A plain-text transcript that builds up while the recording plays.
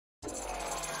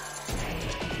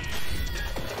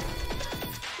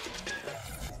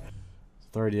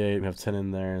$38, we have 10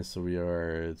 in there, so we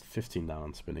are 15 down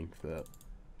on spinning for that.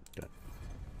 Okay.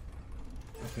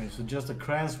 Okay, so just a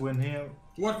Krans win here.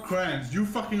 What Krans? You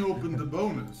fucking opened the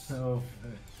bonus. So,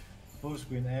 full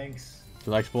screen eggs. Do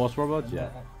you like sports robots? Yeah.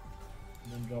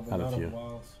 Then drop a Have a lot few. of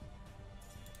wilds.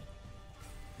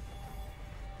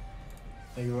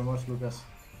 Thank you very much, Lucas.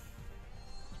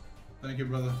 Thank you,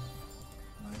 brother.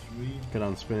 Nice read. Good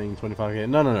on spinning, 25k.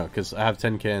 No, because I have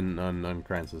 10k on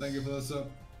Kranz's. Thank you for the sub.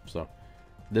 So,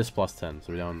 this plus 10,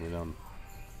 so we're down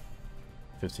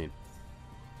 15.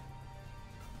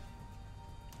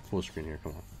 Full screen here,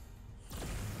 come on.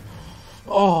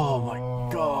 Oh my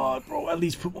god, bro, at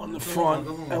least put one in the front.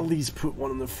 At least put one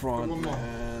in the front,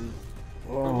 man.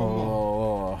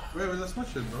 Oh. Wait, that's not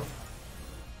shit, bro.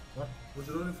 What? Was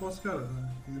it only 4 scatters?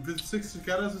 If it's 6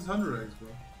 scatters, it's 100 eggs, bro.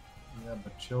 Yeah,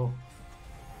 but chill.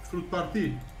 Fruit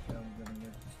party. Yeah, I'm gonna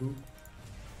get fruit.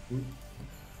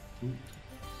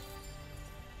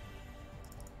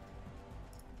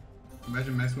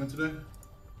 Imagine Max went today.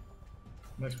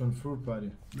 Next one, fruit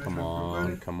party. Max Come went fruit on,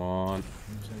 party. come on. Let me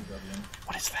take that one.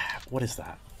 What is that? What is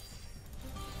that?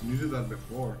 You did that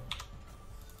before.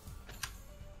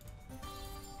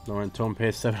 Lauren Tone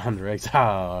pays 700 eggs.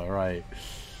 Ah, right.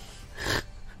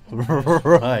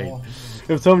 Right.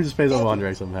 If Tony just pays over 100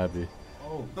 eggs, I'm happy.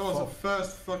 Oh, That was the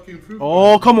first fucking fruit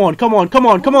Oh, party. come on, come on, come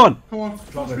on, come on! Come on,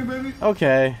 full screen, baby.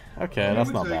 Okay, Let that's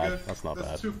me not take bad. it. That's not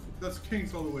bad. That's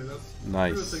kings all the way. That's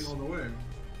Nice. everything all the way.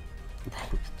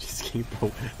 Just keep,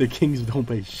 bro. The Kings don't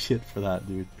pay shit for that,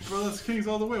 dude. Bro, that's kings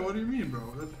all the way. What do you mean, bro?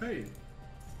 That's paid.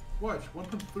 Watch,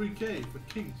 1.3k for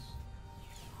kings.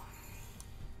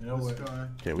 you know This what? guy.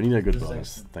 Okay, we need a good This is bonus.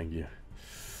 excellent. Thank you.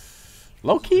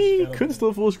 Low key, could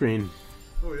still full screen.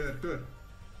 Oh yeah, good.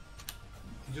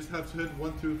 You just have to hit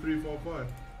 1, 2, 3, 4,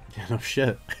 5. Yeah, no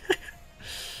shit.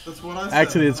 That's what I said.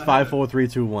 Actually, it's I 5, had 4, 3,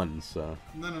 2, 1. So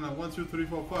No, 1, 2, 3,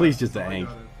 4, 5. Please just That's how I hang.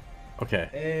 got it. okay,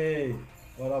 Hey,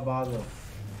 what about it?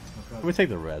 let me take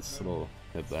the reds. A little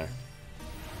hit there.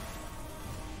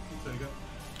 I'll take it.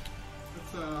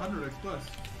 It's 100x plus.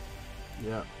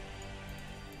 Yeah.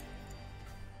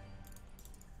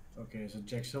 Okay, so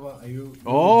Jack Silva, are you?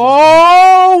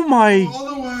 Oh my!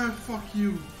 All the way, fuck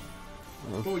you.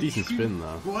 Bro, Decent you- spin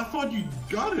though. Bro, I thought you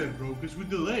got it, bro, because we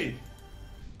delayed.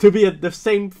 To be at the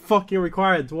same fucking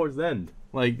required towards the end.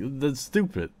 Like, that's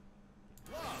stupid.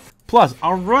 Plus,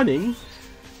 our running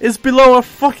is below our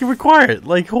fucking required.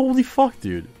 Like, holy fuck,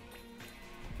 dude.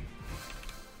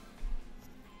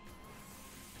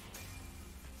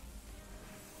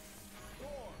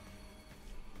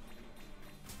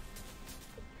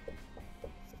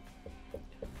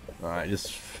 Alright,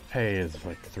 just pay is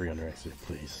like 300 extra,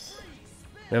 please.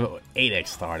 We have 8x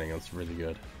starting, that's really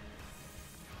good.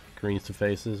 Greens to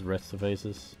faces, reds to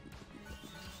faces.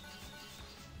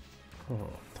 Oh,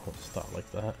 don't start like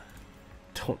that.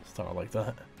 Don't start like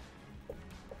that.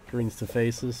 Greens to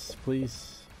faces,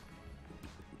 please.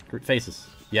 Faces.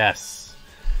 Yes.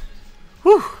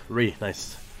 Whew.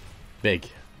 Nice. Big.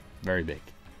 Very big.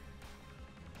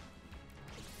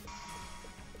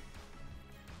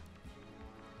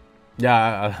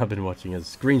 Yeah, I've been watching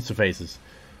his greens to faces.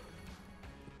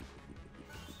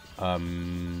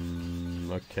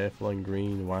 Okay, flying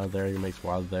green, wild there, he makes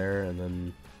wild there, and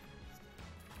then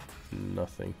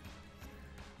nothing.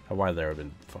 How wild there have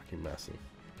been fucking massive.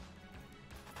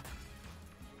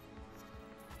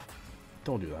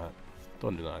 Don't do that.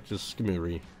 Don't do that. Just give me a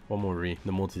re. One more re.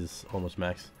 The multi is almost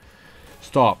max.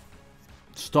 Stop.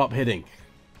 Stop hitting.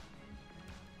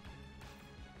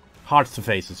 Hearts to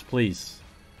faces, please.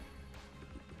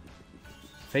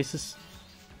 Faces.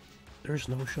 There's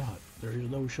no shot. There is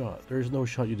no shot. There is no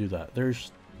shot you do that.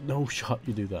 There's no shot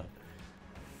you do that.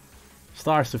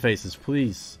 Stars to faces,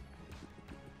 please.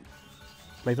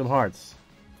 Make them hearts.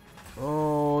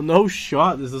 Oh, no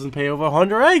shot. This doesn't pay over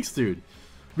 100x, dude.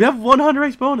 We have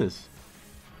 100x bonus.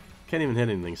 Can't even hit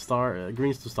anything.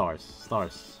 Greens to stars.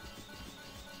 Stars.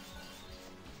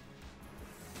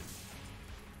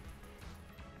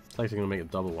 It's actually gonna make a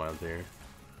double wild here,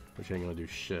 which ain't gonna do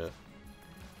shit.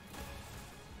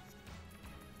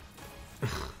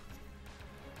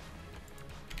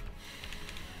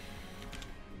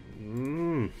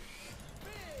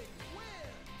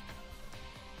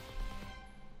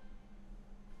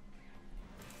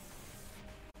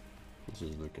 This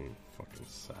is looking fucking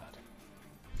sad.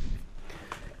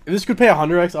 If this could pay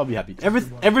 100x, I'll be happy.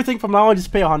 Everything from now on,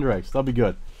 just pay 100x. That'll be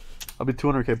good. I'll be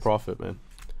 200k profit, man.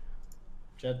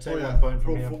 Chad, take Oh yeah, 1 point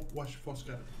from bro, here. watch 4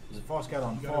 scatter. There's a 4 scat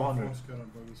on You gotta 400. 4 scatter,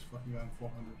 bro. This fucking guy on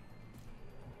 400.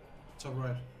 Top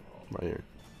right. Right here.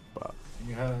 But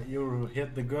You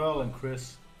hit the girl and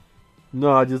Chris.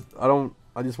 no, I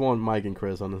just want Mike and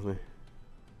Chris, honestly.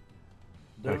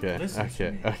 Don't Okay, listen to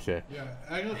okay, me. okay. Yeah,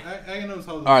 Aga knows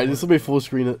how this Alright, this works, will be bro. full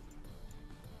screen it.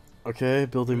 Okay,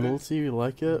 building Okay. multi, you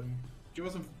like it? Give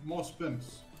us some more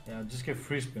spins. Yeah, just get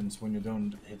free spins when you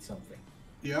don't hit something.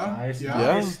 Yeah? Nice, Yeah?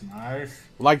 nice, nice.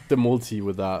 Like the multi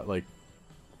with that, like,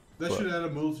 That What? should add a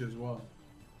multi as well.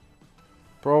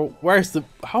 bro, where's the,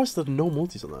 how is there no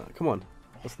multis on that? Come on.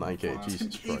 That's 9k, Fuck.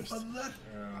 Jesus Christ.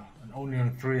 Yeah, and only on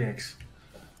 3x.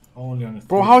 Only on a 3x.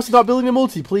 Bro, how is it not building a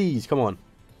multi, please? Come on.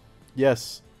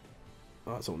 Yes.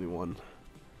 Oh, that's only one.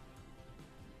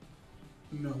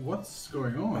 No, what's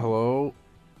going on? Hello?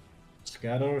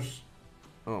 Scatters.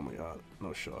 Oh my god,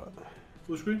 no shot.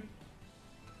 Full screen?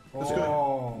 Let's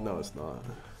Oh. No, it's not.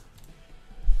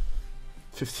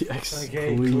 50x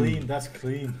Okay, clean. That's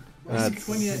clean. That's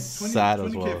 20, sad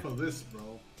as 20K well. for this, bro.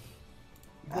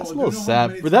 That's a do you little know how sad.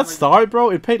 many But that times- start, bro,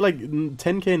 it paid like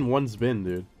 10k in one spin,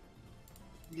 dude.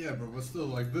 Yeah, bro, but still,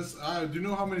 like this. Do you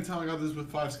know how many times I got this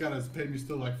with 5 scatters? It paid me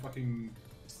still like fucking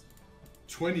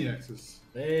 20 X's.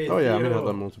 Hey, Oh yeah, I mean, Theo. I've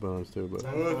done multiple times too, but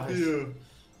Oh, nice. Theo.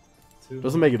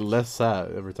 doesn't make it less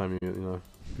sad every time you know.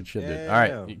 Good shit, dude. Yeah.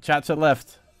 Alright, chat to the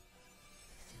left.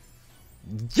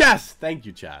 Yes! Thank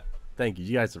you, chat. Thank you.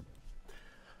 You guys are.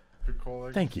 Good call,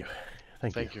 X. Thank you.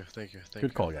 Thank you. Thank you.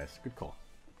 Good call, guys. Good call.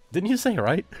 Didn't you say it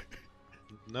right?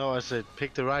 No, I said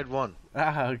pick the right one.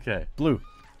 Ah, okay. Blue.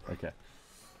 Okay.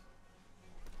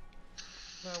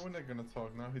 Nah, we're not gonna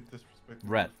talk now. He disrespected me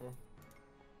Red. before.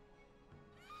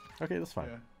 Okay, that's fine.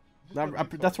 Yeah. Just Now,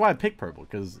 let me that's talk. why I picked purple,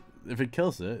 because if it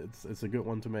kills it, it's a good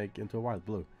one to make into a wild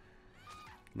blue.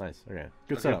 Nice. Okay.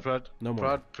 Good Okay, setup. No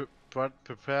more.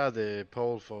 Prepare the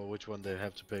poll for which one they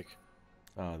have to pick.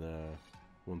 Oh, the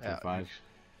 1 Yeah, through 5.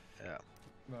 Yeah.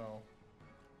 No.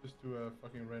 Just do a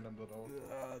fucking random.org.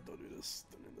 Don't do this.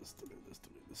 Don't do this. Don't do this.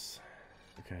 Don't do this.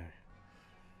 Okay.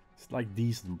 It's like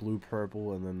decent blue,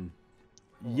 purple, and then.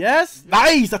 Yes!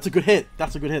 Nice! That's a good hit.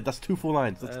 That's a good hit. That's 2 full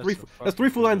lines. That's That's three. a That's 3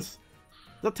 fucking full good lines.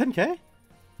 Is that 10k?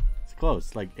 It's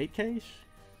close. Like 8k ish.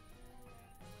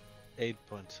 8.7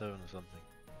 or something.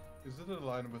 Is it a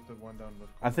line with the one down the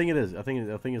I think it is. I think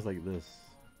it's like this.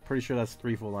 Pretty sure that's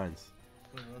 3 full lines.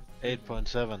 No, that's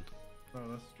 8.7.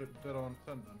 No, that's straight dead on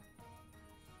 10 then.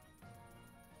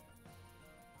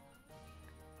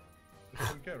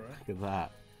 10K, right? Look at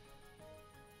that.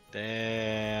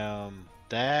 Damn.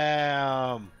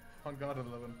 Damn. On God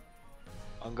 11.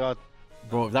 On God.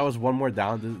 Bro, if that was one more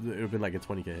down, it would have been like a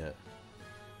 20k hit.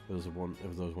 There was one.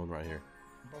 If there was one right here.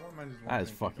 But one man just That is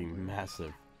won't fucking complete.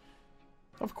 massive.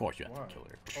 Of course you have Why? to kill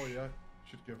her. Oh yeah,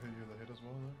 should give you the hit as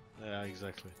well then. Yeah,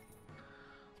 exactly.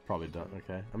 It's probably done.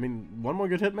 Okay. I mean, one more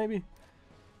good hit maybe.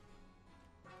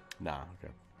 Nah.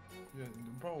 Okay. Yeah,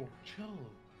 bro, chill.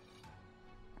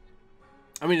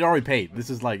 I mean, it already paid. This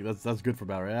is like that's good for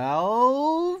battle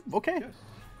royale. Okay. Yes.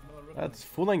 Another red That's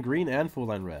full line green and full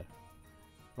line red.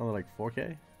 Another like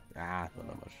 4k. Ah, not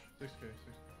that much. 6K.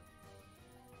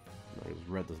 No, 'cause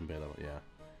red doesn't pay that much. Yeah.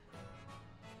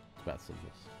 It's bad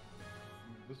simples.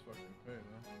 This fucking pay,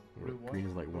 man. Real one, Green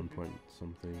is like real 1 two, point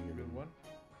something. And Real then, one.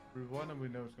 Real one, and we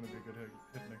know it's gonna be a good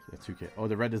hit next. yeah, 2k. Oh,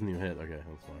 the red doesn't even hit. Okay,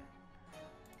 that's fine.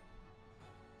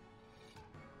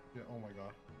 Yeah. Oh my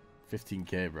god.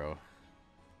 15k, bro.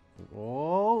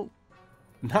 Oh,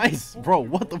 nice, bro.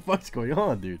 What the fuck's going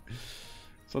on, dude?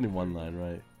 It's only one line,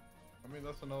 right? I mean,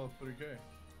 that's another 3K.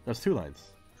 That's 2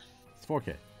 lines. It's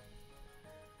 4k.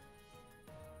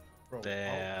 Bro.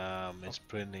 Damn, it's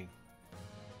printing.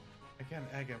 Again,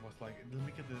 Aga was like, let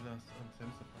me get this on Sims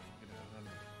and fucking get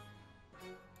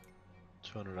it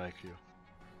 200 IQ.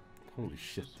 Holy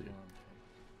shit, This dude.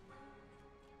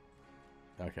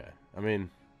 one. Okay, I mean,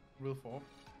 Real 4.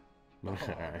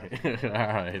 alright,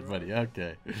 alright, buddy.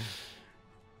 Okay,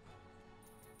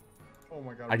 Oh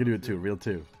my god. I can do real it too. Real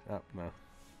 2. Oh no.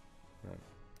 Yeah,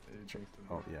 you jinxed it.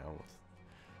 Oh yeah, almost.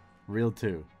 Real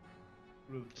 2.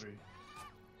 Real 3.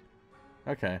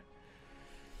 Okay.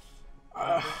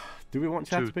 Do we want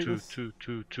chat to pick this? Two.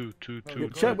 Yeah, Yeah,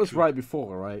 chat was right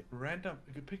before, right? Random.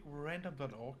 If you pick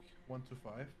random.org 1 to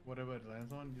 5, whatever it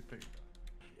lands on, you pick.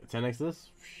 10x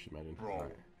this? Shh, imagine. Bro,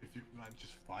 Alright. if you not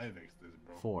just 5x this,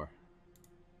 bro. 4.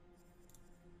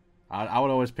 I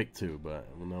would always pick 2, but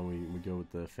no, we go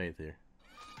with the faith here.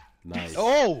 Nice.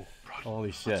 Oh!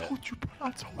 Holy shit. I told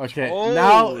you. Okay,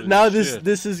 Holy now this shit.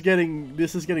 this is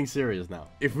getting serious now.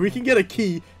 If we can get a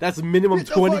key, that's minimum It's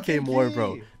a 20k fucking more, key.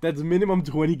 bro. That's minimum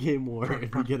 20k more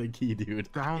if we get a key,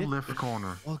 dude. Down left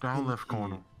corner. Down left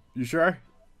corner. You sure?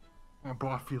 Bro,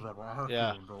 I feel that, bro. I had a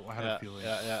Yeah. feeling, bro. I had Yeah, a feeling.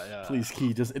 yeah. Please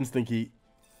key, just instant key.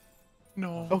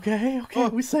 No. Okay, okay,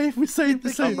 we safe, we safe, we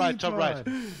Top safe. right, top right.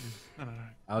 No.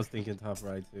 I was thinking top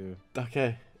right too.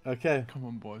 Okay, okay. Come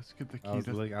on, boys. Get the I key. was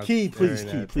That's looking. Key, please,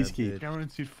 staring key, at please, that key. bitch.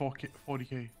 guaranteed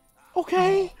 40k.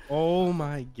 Okay. Oh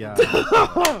my god.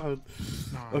 No.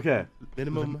 Okay.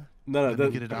 Minimum. No, Let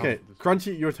me get it out okay, of this.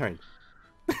 Crunchy, your turn.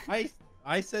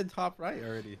 I said top right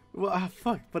already. Well,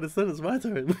 fuck, but it said it's my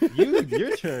turn.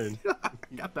 Your turn.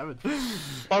 God damn it.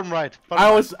 Bottom right.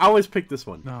 I always pick this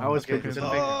one. No, I always okay, pick this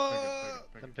okay, one.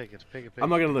 Then pick it. I'm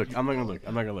not gonna look. I'm not gonna look.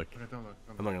 I'm not gonna look. Okay, don't look.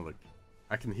 I'm not gonna look.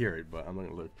 I can hear it, but I'm not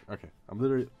gonna look. Okay, I'm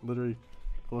literally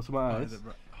closing my eyes.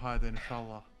 Hide,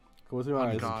 inshallah. Closing my On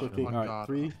eyes. God, Clicking. on All right, God,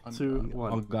 3, on 2, God.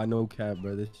 1. Oh god, no cap,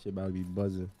 bro. This shit about to be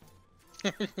buzzing.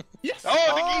 Yes!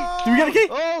 Oh, Do we get a key?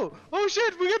 Oh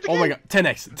shit, we got the key. Oh my god,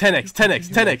 10x, 10x,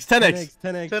 10x, 10x, 10x,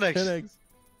 10x, 10x. 10x.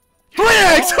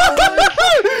 3x!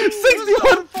 Oh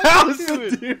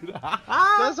 61,000, dude!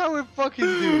 That's how we fucking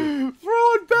do it.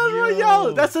 Bro, in Battle Yo.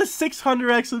 Royale! That's a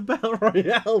 600x in Battle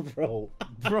Royale, bro!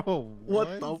 Bro,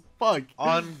 What the fuck?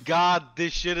 On God,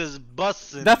 this shit is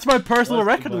busting. That's my personal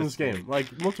What's the record in this best game,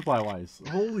 like, multiply-wise.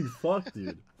 Holy fuck,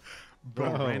 dude.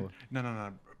 Bro, Bro.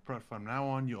 no. Bro, from now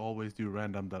on, you always do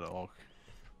random.org.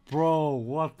 Bro,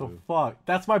 what the fuck?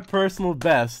 That's my personal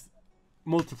best,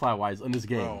 multiply-wise, in this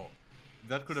game. Bro,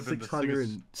 that could have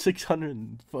been 600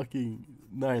 and fucking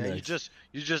 9x. Yeah,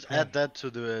 you just add that to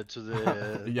the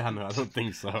Yeah, no, I don't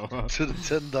think so. to the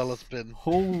 $10 spin.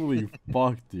 Holy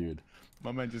fuck, dude.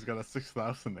 My man just got a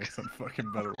 6,000x on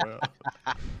fucking Battle Royale.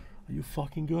 Are you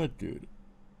fucking good, dude?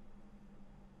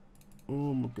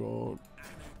 Oh my god.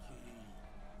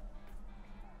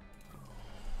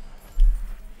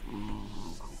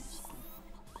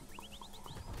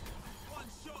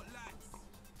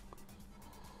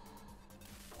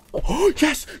 Oh,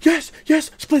 yes, yes,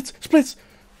 yes, splits, splits.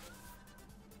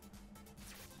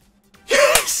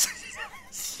 Yes,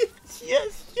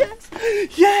 yes, yes,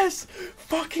 yes.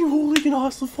 Fucking Hooligan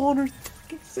Hustle 400,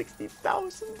 fucking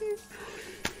 60,000, dude.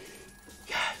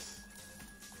 Yes.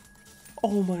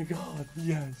 Oh my god,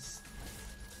 yes.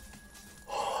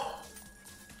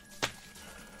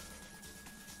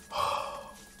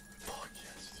 Fuck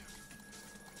yes,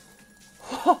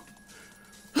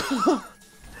 dude.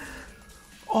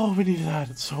 Oh, we needed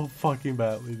that so fucking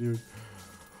badly, dude.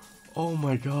 Oh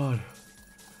my god.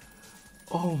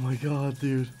 Oh my god,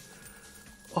 dude.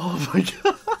 Oh my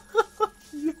god.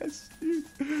 Yes, dude.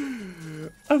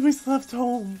 And we left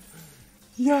home.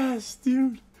 Yes,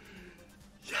 dude.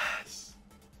 Yes.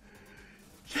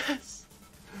 Yes.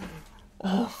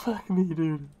 Oh, fuck me,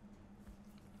 dude.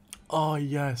 Oh,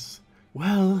 yes.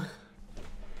 Well,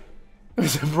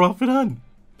 there's a profit on.